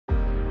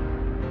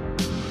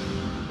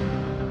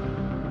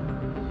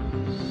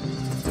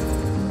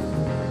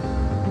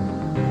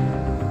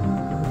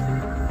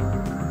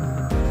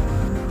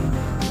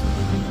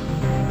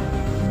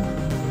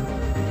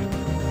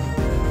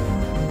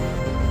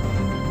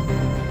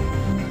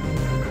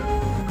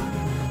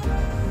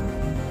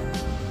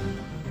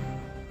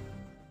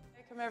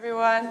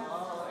everyone.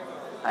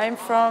 I'm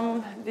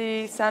from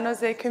the San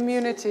Jose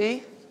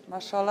community,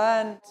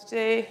 mashallah, and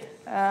today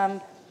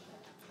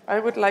I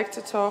would like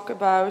to talk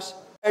about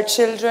our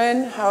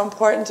children, how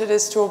important it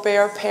is to obey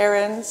our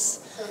parents,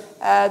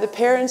 the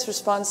parents'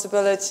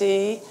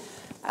 responsibility,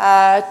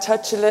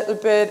 touch a little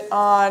bit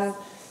on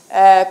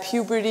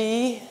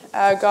puberty,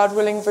 God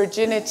willing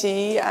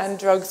virginity, and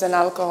drugs and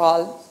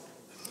alcohol.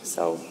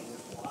 So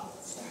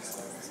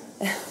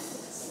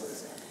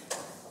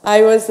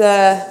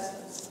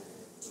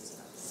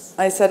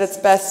I said it's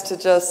best to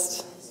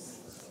just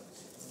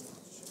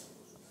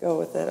go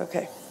with it.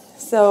 Okay.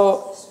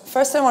 So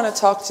first I want to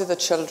talk to the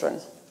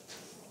children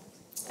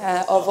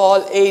of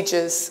all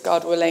ages,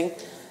 God willing,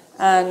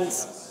 and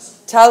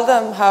tell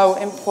them how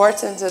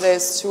important it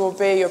is to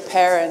obey your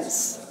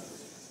parents,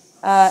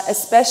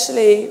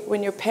 especially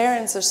when your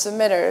parents are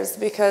submitters,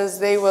 because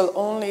they will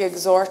only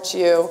exhort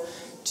you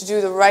to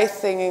do the right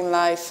thing in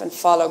life and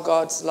follow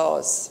God's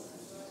laws.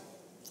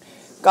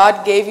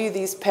 God gave you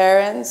these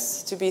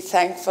parents to be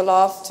thankful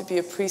of, to be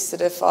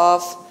appreciative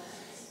of,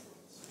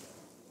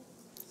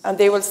 and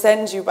they will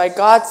send you by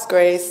God's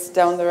grace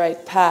down the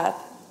right path.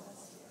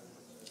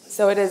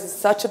 So it is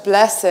such a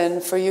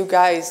blessing for you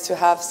guys to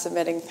have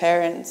submitting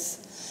parents,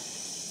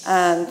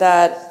 and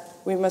that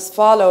we must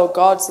follow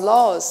God's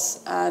laws,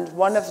 and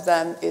one of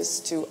them is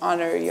to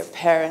honor your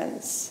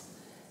parents.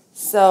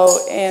 So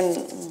bear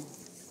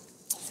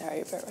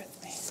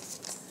with me.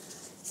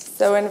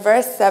 So in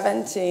verse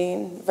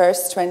 17,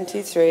 verse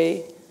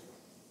 23,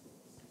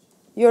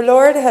 your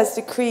Lord has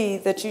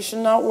decreed that you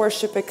shall not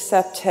worship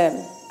except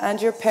him,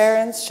 and your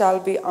parents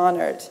shall be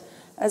honored.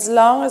 As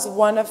long as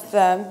one or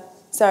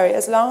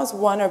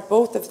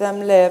both of them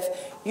live,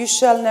 you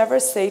shall never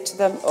say to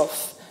them,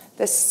 "Uff,"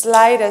 the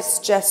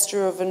slightest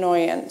gesture of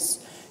annoyance,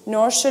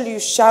 nor shall you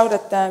shout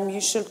at them,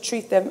 you shall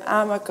treat them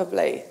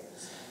amicably.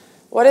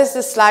 What is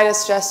the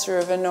slightest gesture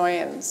of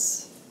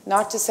annoyance?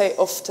 Not to say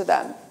 "uff" to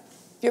them.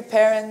 Your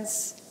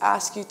parents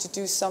ask you to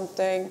do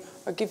something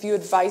or give you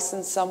advice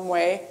in some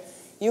way.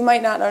 You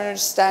might not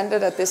understand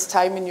it at this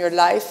time in your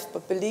life,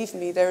 but believe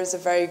me, there is a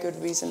very good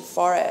reason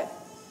for it.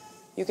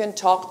 You can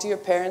talk to your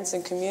parents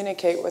and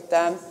communicate with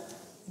them,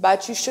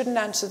 but you shouldn't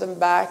answer them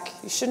back,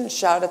 you shouldn't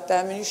shout at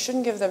them, and you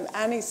shouldn't give them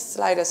any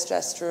slightest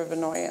gesture of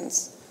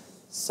annoyance.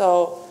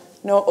 So,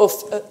 no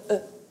oof,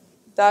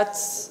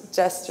 that's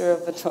gesture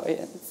of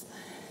annoyance.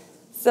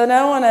 So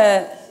now I want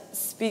to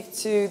speak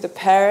to the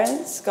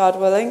parents, God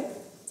willing,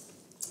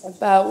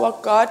 about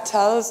what God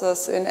tells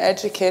us in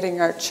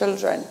educating our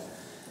children.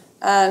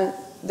 And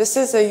this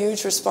is a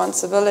huge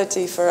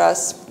responsibility for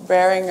us,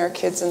 bearing our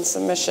kids in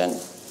submission.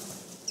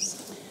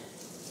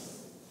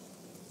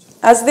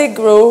 As they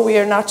grow, we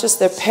are not just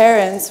their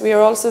parents, we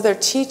are also their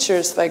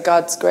teachers by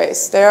God's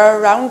grace. They are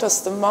around us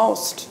the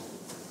most.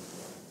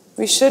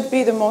 We should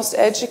be the most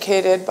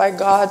educated by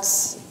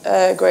God's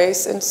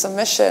grace in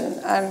submission,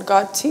 and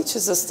God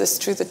teaches us this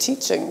through the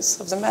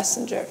teachings of the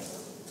messenger.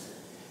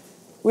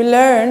 We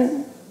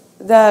learn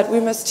that we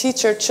must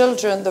teach our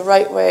children the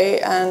right way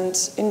and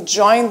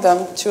enjoin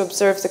them to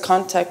observe the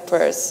contact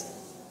prayers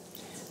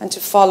and to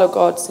follow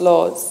God's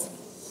laws.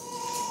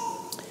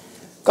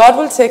 God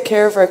will take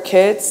care of our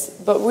kids,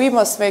 but we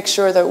must make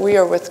sure that we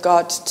are with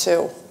God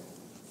too.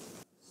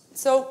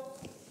 So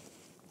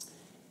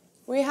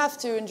we have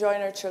to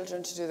enjoin our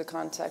children to do the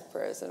contact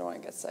prayers. I don't want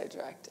to get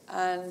sidetracked.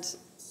 And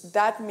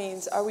that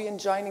means, are we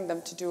enjoining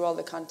them to do all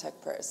the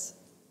contact prayers?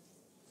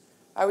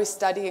 Are we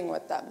studying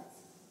with them?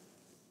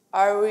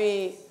 Are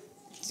we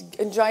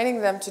enjoining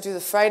them to do the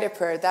Friday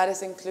prayer? That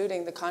is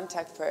including the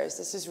contact prayers.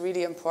 This is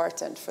really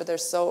important for their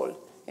soul.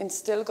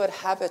 Instill good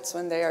habits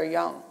when they are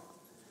young.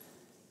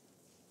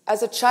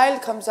 As a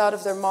child comes out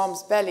of their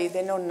mom's belly,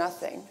 they know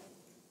nothing.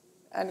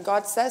 And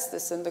God says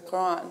this in the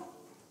Quran.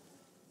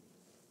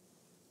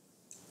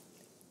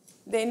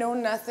 They know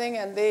nothing,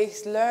 and they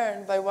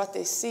learn by what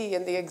they see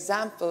and the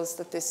examples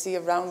that they see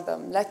around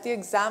them. Let the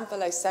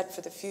example I set for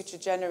the future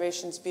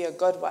generations be a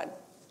good one.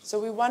 So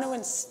we want to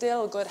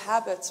instill good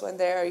habits when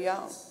they are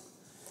young.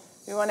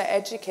 We want to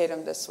educate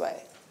them this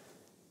way.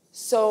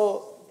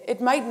 So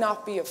it might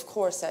not be, of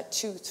course, at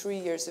 2, 3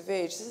 years of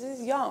age. This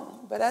is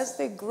young. But as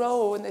they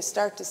grow and they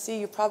start to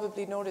see, you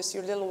probably notice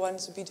your little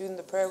ones will be doing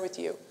the prayer with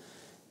you.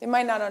 They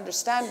might not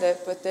understand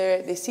it, but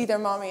they see their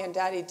mommy and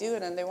daddy do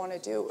it, and they want to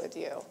do it with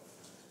you.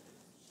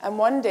 And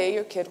one day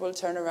your kid will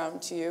turn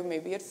around to you,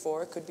 maybe at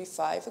 4, it could be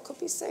 5, it could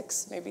be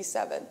 6, maybe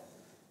 7.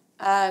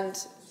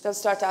 And they'll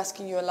start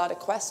asking you a lot of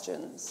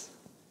questions.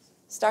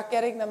 Start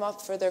getting them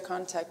up for their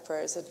contact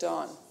prayers at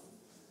dawn.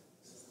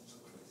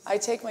 I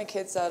take my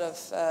kids out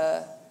of,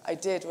 I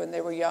did when they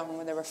were young,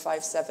 when they were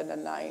 5, 7,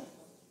 and 9,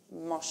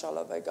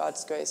 mashallah, by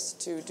God's grace,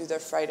 to do their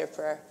Friday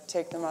prayer,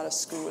 take them out of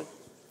school.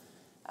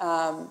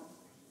 I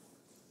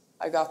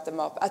got them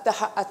up. At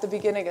the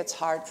beginning, it's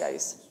hard,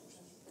 guys.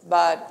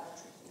 But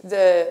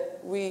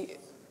we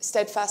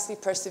steadfastly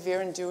persevere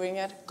in doing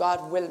it.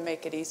 God will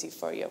make it easy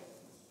for you.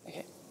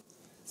 Okay.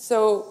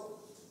 So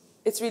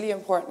it's really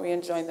important we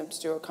enjoin them to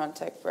do our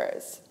contact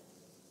prayers.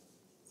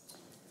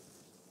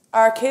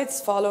 Our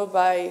kids follow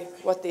by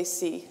what they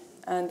see.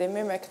 and they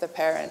mimic the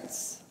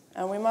parents.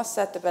 And we must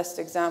set the best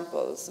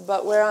examples,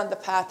 but we're on the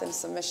path in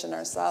submission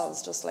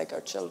ourselves, just like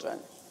our children.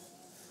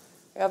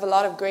 We have a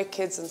lot of great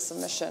kids in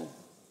submission.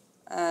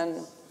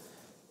 And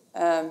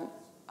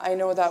I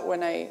know that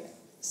when I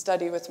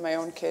study with my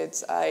own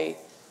kids, I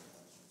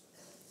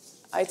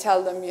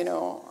tell them, you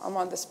know, I'm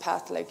on this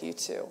path like you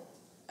too.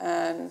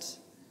 And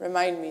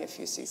remind me if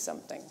you see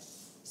something.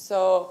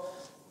 So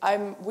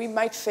we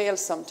might fail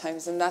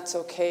sometimes, and that's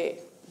okay.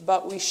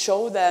 But we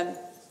show them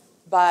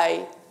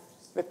by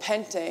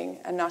repenting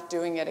and not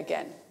doing it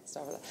again.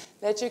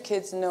 Let your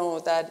kids know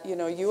that, you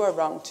know, you are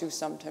wrong too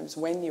sometimes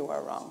when you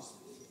are wrong.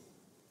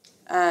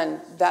 And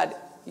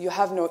that you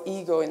have no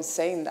ego in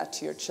saying that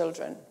to your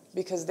children,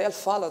 because they'll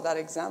follow that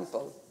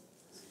example.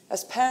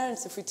 As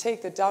parents, if we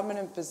take the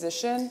dominant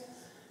position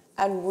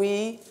and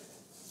we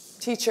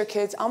teach our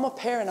kids, I'm a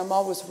parent, I'm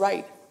always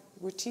right,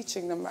 we're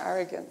teaching them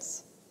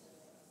arrogance.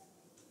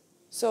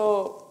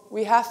 So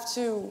we have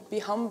to be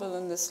humble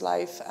in this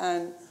life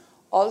and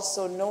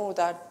also know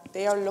that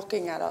they are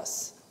looking at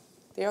us.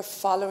 They are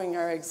following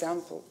our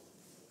example.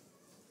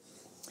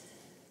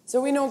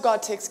 So we know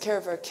God takes care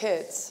of our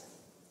kids.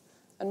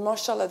 And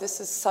mashallah,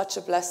 this is such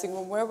a blessing.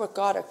 When we're with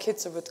God, our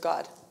kids are with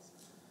God.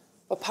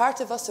 But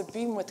part of us of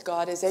being with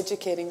God is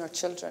educating our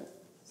children.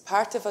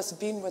 Part of us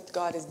being with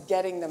God is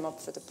getting them up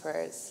for the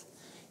prayers,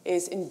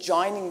 is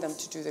enjoining them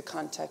to do the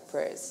contact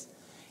prayers,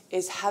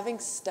 is having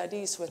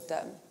studies with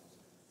them.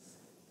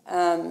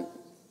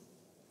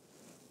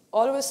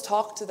 Always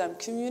talk to them.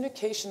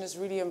 Communication is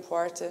really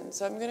important.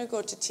 So I'm going to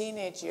go to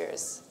teenage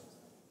years,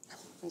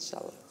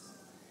 inshallah.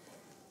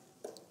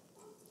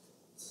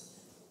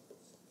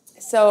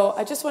 So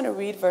I just want to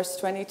read verse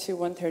 22,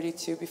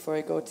 132 before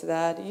I go to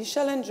that. You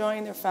shall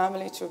enjoin their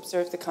family to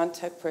observe the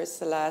contact prayer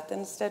salat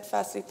and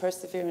steadfastly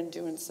persevere in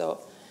doing so.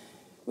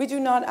 We do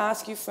not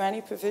ask you for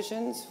any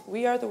provisions.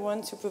 We are the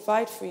ones who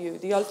provide for you.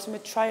 The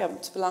ultimate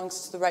triumph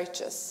belongs to the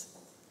righteous.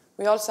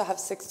 We also have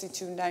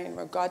 62:9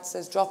 where God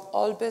says, drop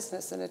all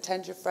business and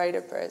attend your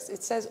Friday prayers.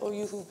 It says, oh,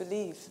 you who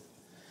believe.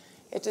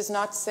 It does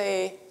not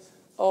say,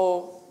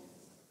 oh,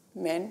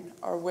 men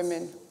or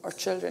women or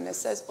children. It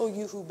says, oh,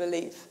 you who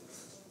believe.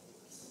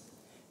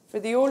 For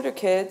the older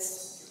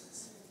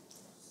kids,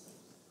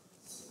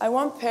 I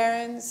want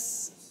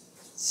parents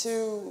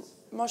to,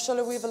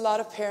 mashallah, we have a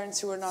lot of parents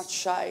who are not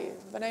shy,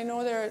 but I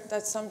know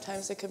that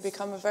sometimes it can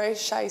become a very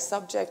shy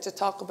subject to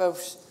talk about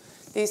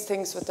these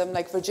things with them,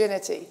 like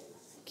virginity,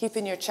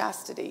 keeping your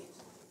chastity,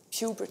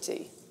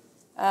 puberty.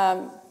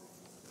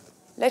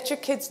 Let your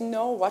kids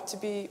know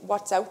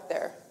what's out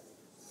there.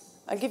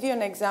 I'll give you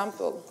an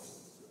example.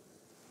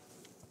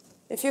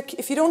 If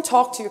you don't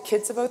talk to your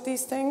kids about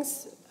these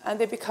things, and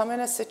they become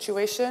in a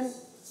situation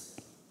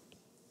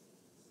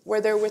where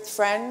they're with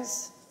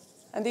friends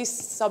and these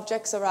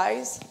subjects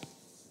arise,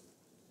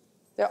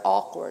 they're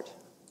awkward.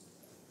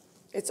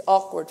 It's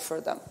awkward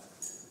for them.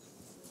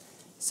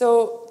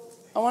 So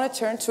I want to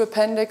turn to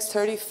Appendix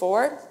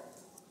 34.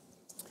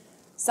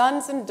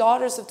 Sons and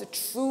daughters of the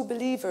true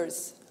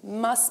believers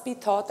must be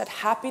taught that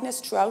happiness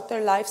throughout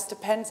their lives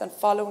depends on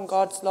following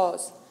God's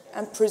laws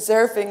and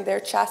preserving their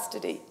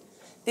chastity.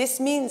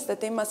 This means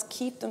that they must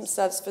keep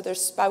themselves for their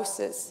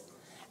spouses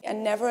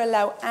and never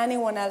allow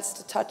anyone else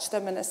to touch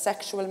them in a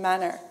sexual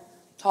manner.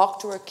 Talk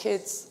to our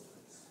kids.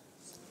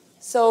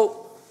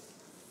 So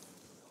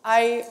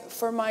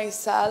for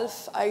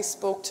myself, I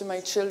spoke to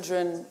my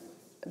children,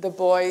 the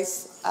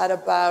boys, I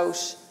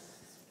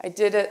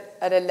did it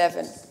at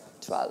 11,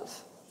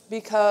 12.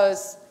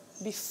 Because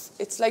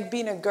it's like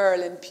being a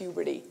girl in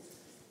puberty.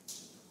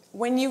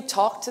 When you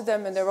talk to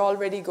them and they're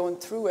already going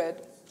through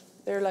it,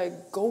 they're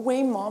like, go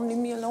away, Mom, leave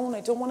me alone.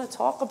 I don't want to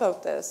talk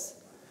about this.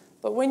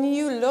 But when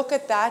you look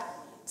at that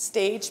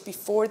stage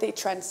before they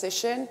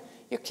transition,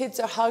 your kids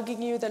are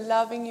hugging you, they're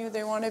loving you,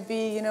 they want to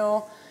be,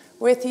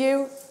 with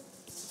you.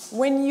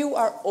 When you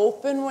are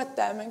open with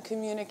them in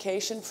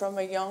communication from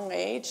a young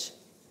age,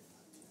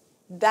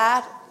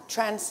 that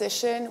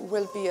transition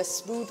will be a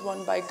smooth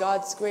one by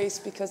God's grace,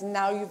 because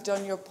now you've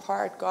done your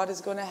part. God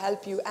is going to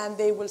help you, and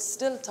they will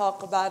still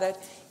talk about it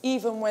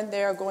even when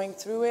they are going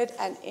through it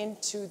and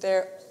into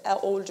their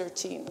older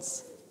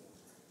teens.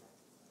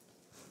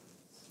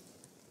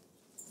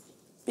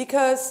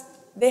 Because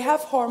they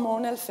have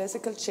hormonal,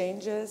 physical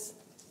changes,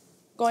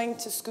 going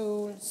to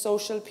school,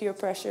 social peer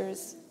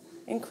pressures,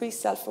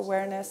 increased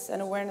self-awareness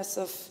and awareness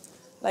of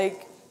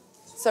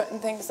certain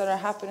things that are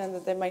happening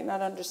that they might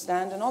not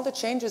understand, and all the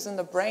changes in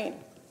the brain.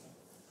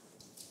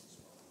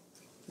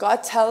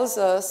 God tells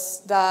us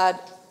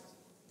that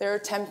there are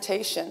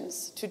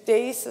temptations.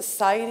 Today's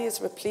society is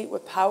replete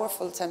with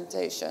powerful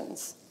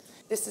temptations.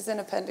 This is in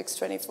Appendix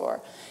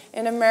 24.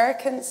 In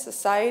American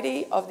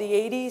society of the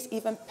 80s,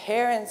 even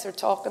parents are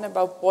talking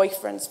about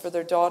boyfriends for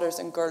their daughters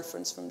and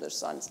girlfriends from their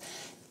sons.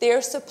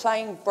 They're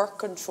supplying birth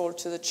control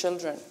to the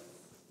children.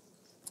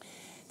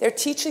 They're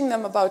teaching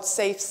them about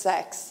safe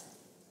sex.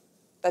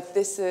 That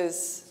this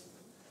is,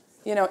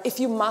 if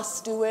you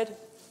must do it,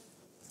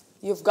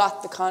 you've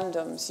got the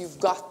condoms, you've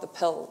got the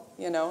pill,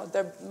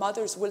 Their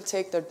mothers will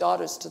take their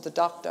daughters to the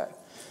doctor.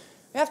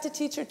 We have to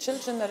teach our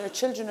children that our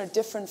children are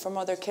different from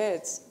other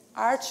kids.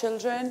 Our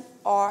children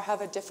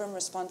have a different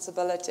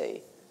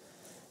responsibility.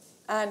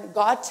 And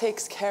God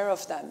takes care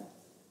of them.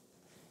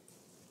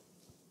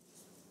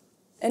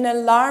 An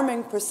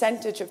alarming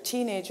percentage of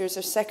teenagers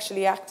are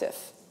sexually active.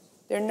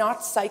 They're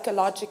not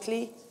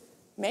psychologically,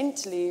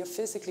 mentally, or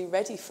physically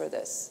ready for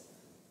this.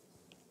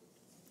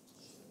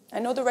 I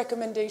know the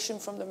recommendation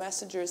from the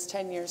messenger is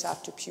 10 years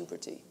after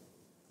puberty.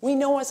 We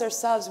know as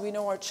ourselves, we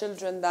know our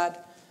children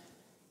that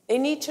they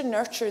need to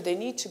nurture, they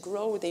need to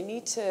grow, they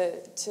need to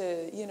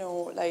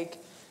like,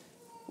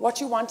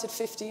 what you want at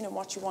 15 and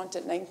what you want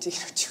at 19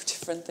 are two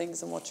different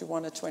things, and what you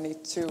want at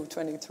 22,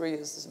 23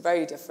 is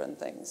very different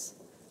things.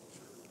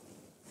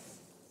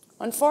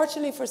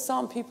 Unfortunately for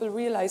some, people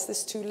realize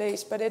this too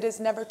late, but it is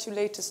never too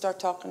late to start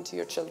talking to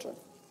your children.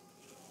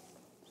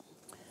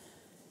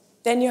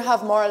 Then you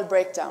have moral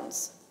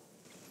breakdowns.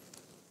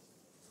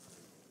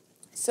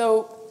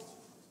 So,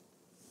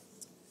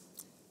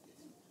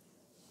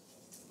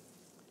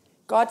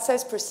 God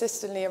says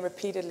persistently and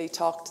repeatedly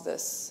talk to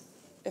this.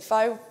 If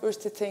I were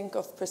to think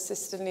of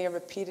persistently and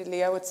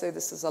repeatedly, I would say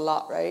this is a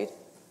lot, right?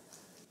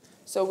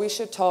 So we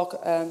should talk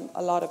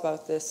a lot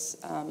about this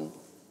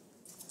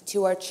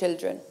to our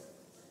children.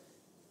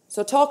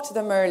 So talk to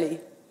them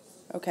early,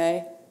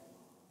 okay?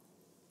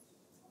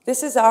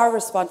 This is our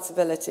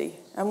responsibility,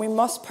 and we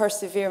must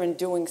persevere in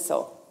doing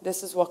so.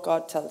 This is what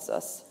God tells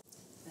us.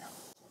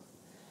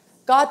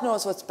 God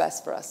knows what's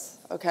best for us,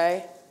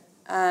 okay?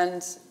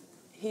 And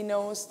he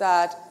knows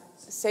that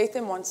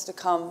Satan wants to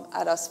come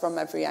at us from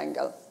every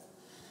angle.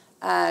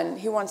 And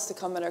he wants to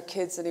come at our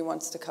kids, and he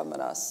wants to come at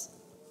us.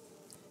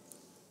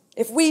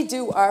 If we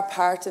do our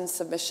part in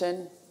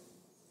submission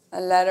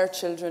and let our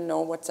children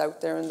know what's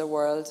out there in the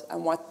world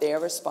and what their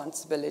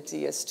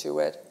responsibility is to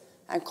it,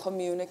 and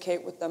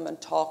communicate with them and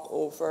talk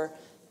over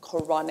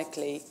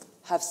chronically,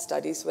 have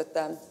studies with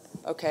them,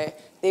 okay,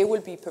 they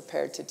will be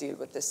prepared to deal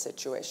with these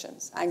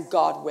situations, and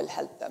God will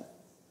help them.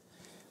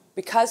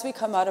 Because we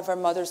come out of our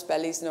mother's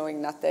bellies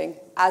knowing nothing,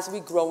 as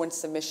we grow in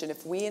submission,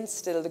 if we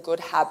instill the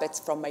good habits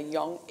from a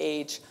young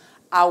age,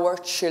 our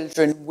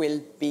children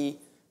will be,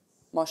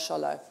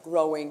 mashallah,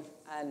 growing,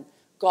 and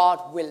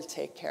God will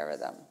take care of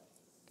them.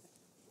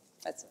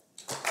 That's it.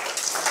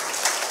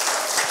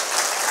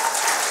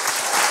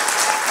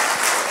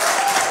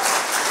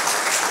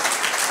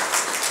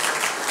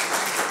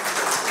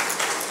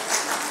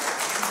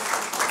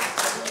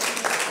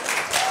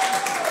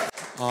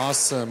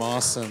 Awesome,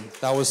 awesome.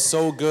 That was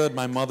so good.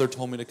 My mother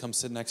told me to come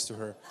sit next to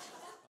her.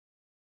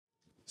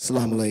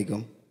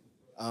 Assalamu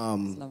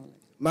alaikum.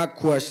 My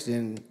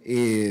question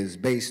is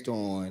based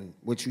on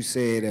what you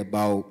said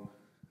about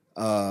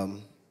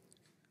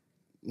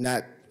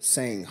not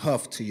saying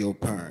huff to your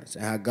parents,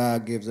 and how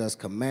God gives us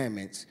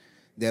commandments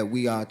that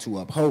we are to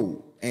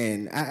uphold.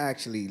 And I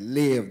actually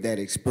lived that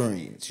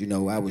experience. You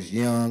know, I was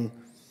young,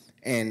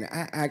 and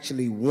I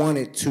actually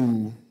wanted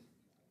to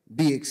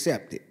be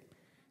accepted.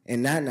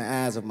 And not in the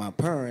eyes of my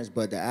parents,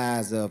 but the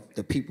eyes of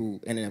the people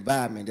in the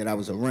environment that I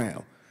was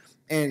around.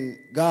 And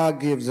God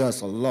gives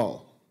us a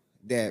law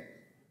that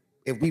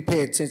if we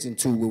pay attention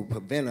to will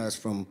prevent us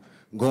from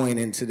going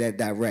into that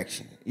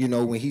direction. You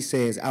know, when he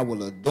says, I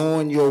will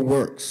adorn your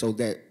work so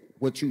that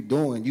what you're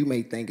doing you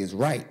may think is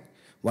right,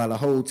 while the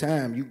whole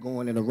time you're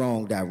going in the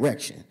wrong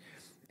direction.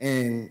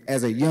 And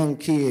as a young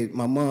kid,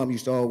 my mom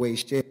used to always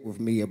share with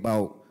me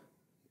about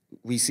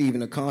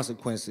receiving the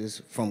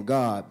consequences from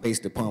God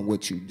based upon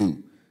what you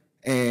do.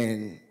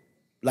 And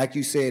like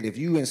you said, if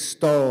you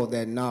install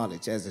that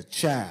knowledge as a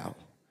child,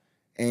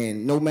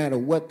 and no matter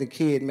what the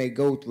kid may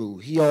go through,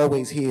 he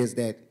always hears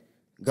that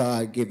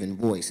God-given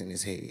voice in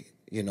his head,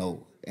 you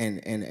know,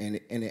 and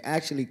it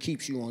actually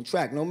keeps you on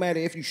track. No matter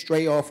if you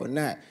stray off or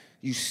not,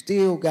 you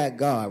still got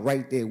God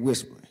right there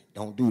whispering,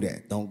 don't do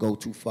that, don't go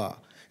too far.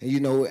 And, you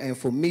know, and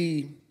for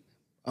me,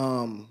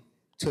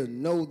 to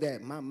know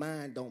that my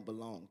mind don't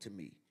belong to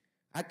me.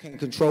 I can't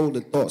control the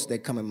thoughts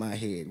that come in my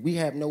head. We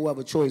have no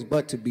other choice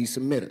but to be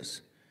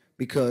submitters.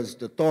 Because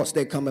the thoughts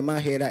that come in my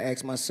head, I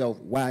ask myself,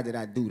 why did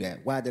I do that?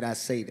 Why did I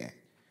say that?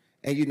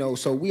 And, you know,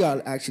 so we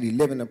are actually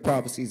living the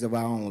prophecies of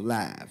our own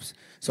lives.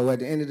 So at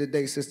the end of the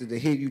day, sister, to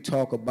hear you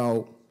talk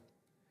about,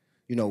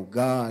 you know,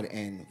 God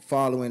and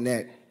following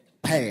that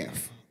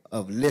path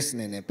of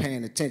listening and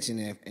paying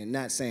attention and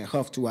not saying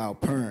huff to our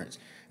parents,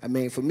 I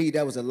mean, for me,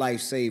 that was a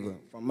lifesaver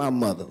from my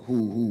mother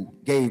who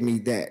gave me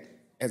that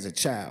as a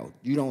child.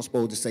 You don't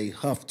supposed to say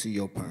huff to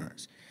your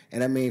parents.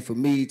 And I mean, for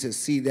me to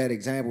see that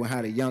example and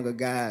how the younger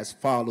guys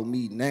follow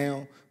me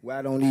now, where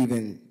I don't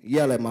even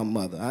yell at my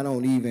mother. I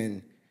don't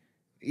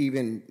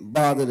even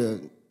bother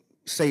to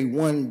say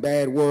one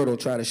bad word or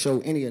try to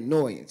show any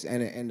annoyance.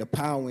 And the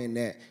power in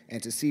that,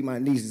 and to see my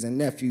nieces and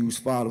nephews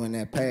following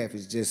that path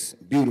is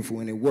just beautiful,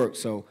 and it works.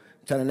 So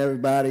I'm telling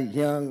everybody,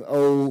 young,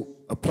 old,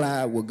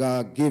 apply what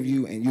God give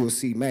you, and you will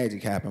see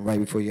magic happen right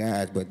before your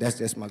eyes. But that's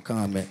just my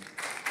comment.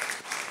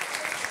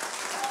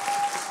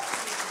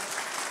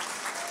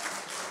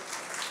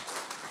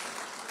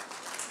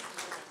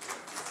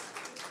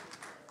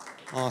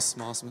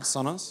 Awesome, awesome.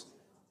 Sanas?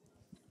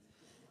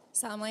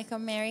 Assalamu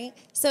alaikum, Mary.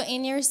 So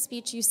in your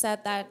speech, you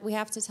said that we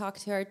have to talk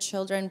to our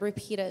children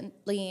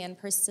repeatedly and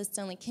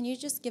persistently. Can you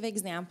just give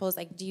examples?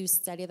 Like, do you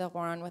study the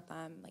Quran with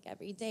them like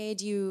every day?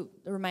 Do you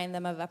remind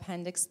them of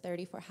Appendix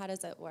 34? How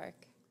does it work?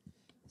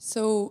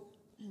 So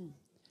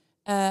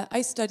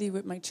I study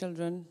with my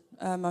children,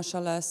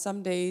 mashallah.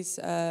 Some days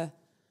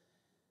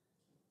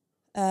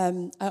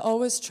I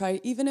always try,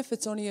 even if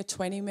it's only a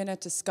 20-minute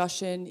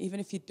discussion, even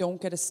if you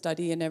don't get a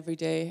study in every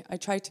day, I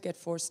try to get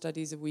 4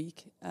 studies a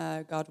week,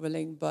 God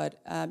willing.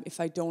 But if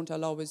I don't,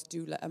 I'm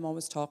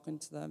always talking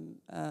to them,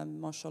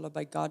 mashallah,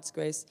 by God's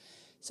grace.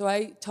 So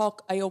I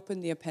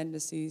open the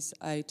appendices,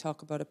 I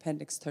talk about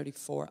Appendix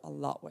 34 a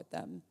lot with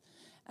them.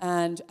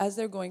 And as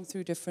they're going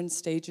through different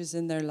stages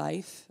in their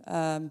life,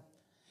 I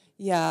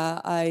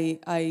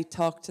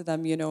talk to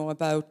them,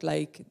 about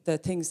like the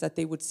things that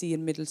they would see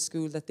in middle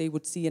school, that they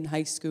would see in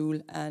high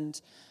school,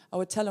 and I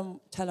would tell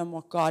them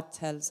what God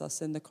tells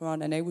us in the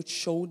Quran, and I would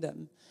show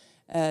them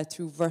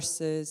through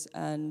verses,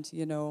 and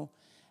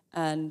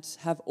and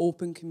have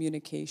open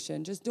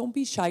communication. Just don't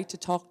be shy to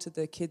talk to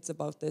the kids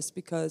about this,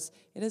 because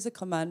it is a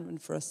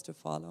commandment for us to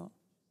follow.